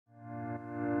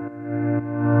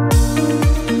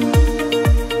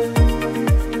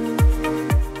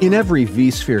In every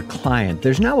vSphere client,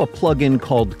 there's now a plugin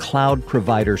called Cloud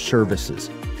Provider Services.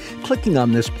 Clicking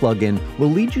on this plugin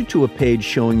will lead you to a page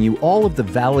showing you all of the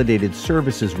validated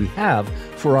services we have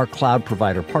for our cloud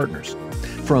provider partners,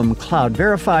 from Cloud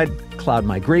Verified, Cloud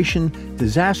Migration,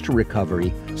 Disaster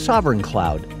Recovery, Sovereign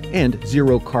Cloud, and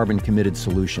Zero Carbon Committed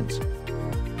solutions.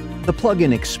 The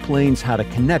plugin explains how to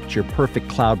connect your perfect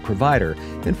cloud provider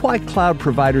and why cloud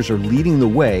providers are leading the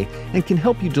way and can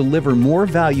help you deliver more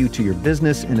value to your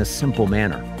business in a simple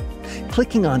manner.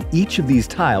 Clicking on each of these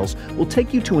tiles will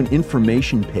take you to an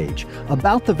information page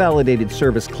about the validated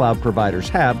service cloud providers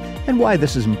have and why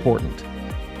this is important.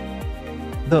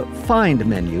 The Find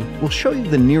menu will show you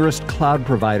the nearest cloud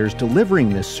providers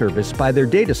delivering this service by their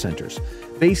data centers,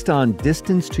 based on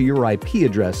distance to your IP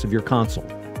address of your console.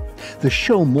 The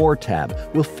Show More tab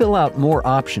will fill out more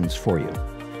options for you.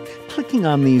 Clicking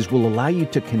on these will allow you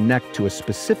to connect to a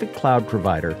specific cloud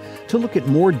provider to look at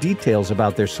more details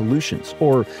about their solutions,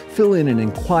 or fill in an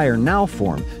Inquire Now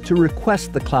form to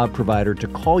request the cloud provider to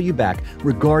call you back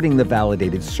regarding the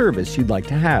validated service you'd like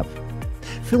to have.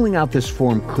 Filling out this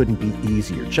form couldn't be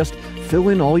easier. Just fill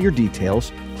in all your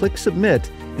details, click Submit,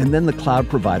 and then the cloud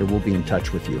provider will be in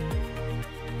touch with you.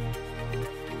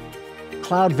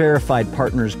 Cloud Verified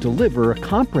partners deliver a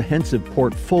comprehensive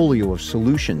portfolio of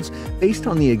solutions based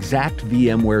on the exact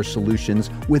VMware solutions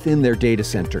within their data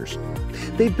centers.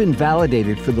 They've been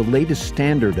validated for the latest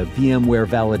standard of VMware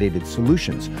validated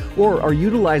solutions, or are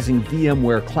utilizing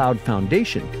VMware Cloud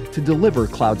Foundation to deliver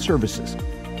cloud services.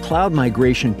 Cloud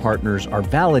migration partners are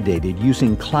validated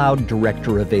using Cloud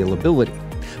Director Availability,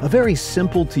 a very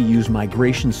simple-to-use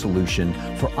migration solution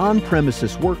for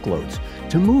on-premises workloads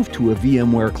to move to a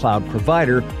VMware cloud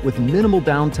provider with minimal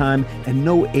downtime and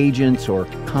no agents or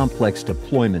complex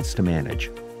deployments to manage.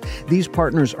 These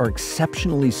partners are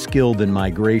exceptionally skilled in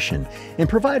migration and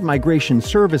provide migration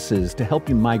services to help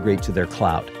you migrate to their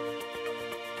cloud.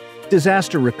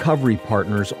 Disaster recovery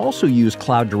partners also use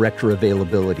Cloud Director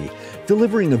Availability,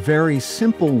 delivering a very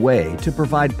simple way to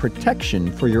provide protection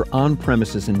for your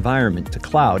on-premises environment to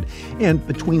cloud and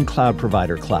between cloud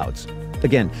provider clouds.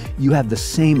 Again, you have the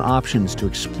same options to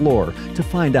explore to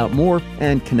find out more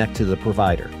and connect to the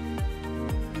provider.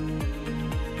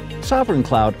 Sovereign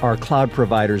Cloud are cloud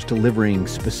providers delivering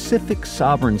specific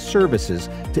sovereign services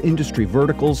to industry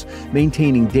verticals,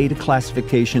 maintaining data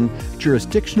classification,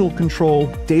 jurisdictional control,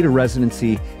 data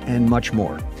residency, and much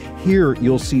more. Here,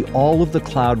 you'll see all of the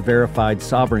cloud-verified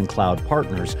Sovereign Cloud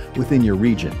partners within your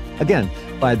region, again,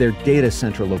 by their data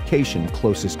center location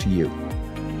closest to you.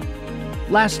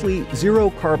 Lastly, Zero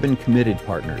Carbon Committed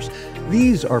partners.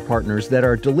 These are partners that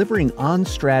are delivering on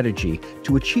strategy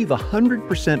to achieve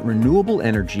 100% renewable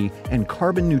energy and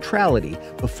carbon neutrality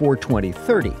before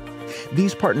 2030.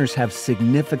 These partners have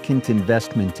significant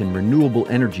investment in renewable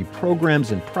energy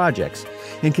programs and projects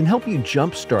and can help you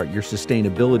jumpstart your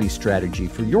sustainability strategy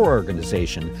for your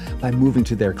organization by moving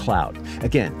to their cloud.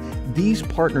 Again, these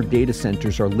partner data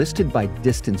centers are listed by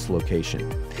distance location.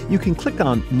 You can click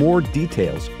on More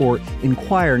Details or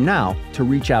Inquire Now to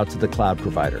reach out to the cloud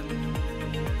provider.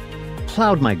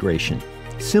 Cloud migration.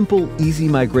 Simple, easy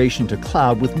migration to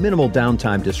cloud with minimal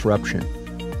downtime disruption.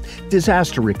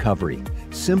 Disaster recovery.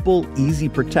 Simple, easy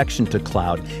protection to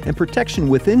cloud and protection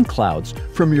within clouds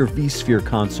from your vSphere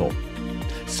console.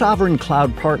 Sovereign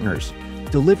Cloud partners,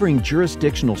 delivering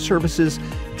jurisdictional services,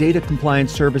 data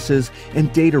compliance services,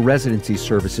 and data residency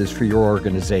services for your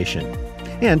organization.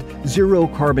 And Zero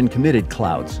Carbon Committed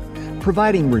clouds,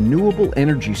 providing renewable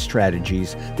energy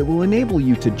strategies that will enable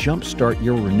you to jumpstart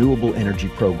your renewable energy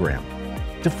program.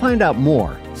 To find out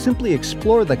more, simply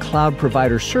explore the cloud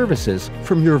provider services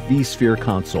from your vSphere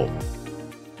console.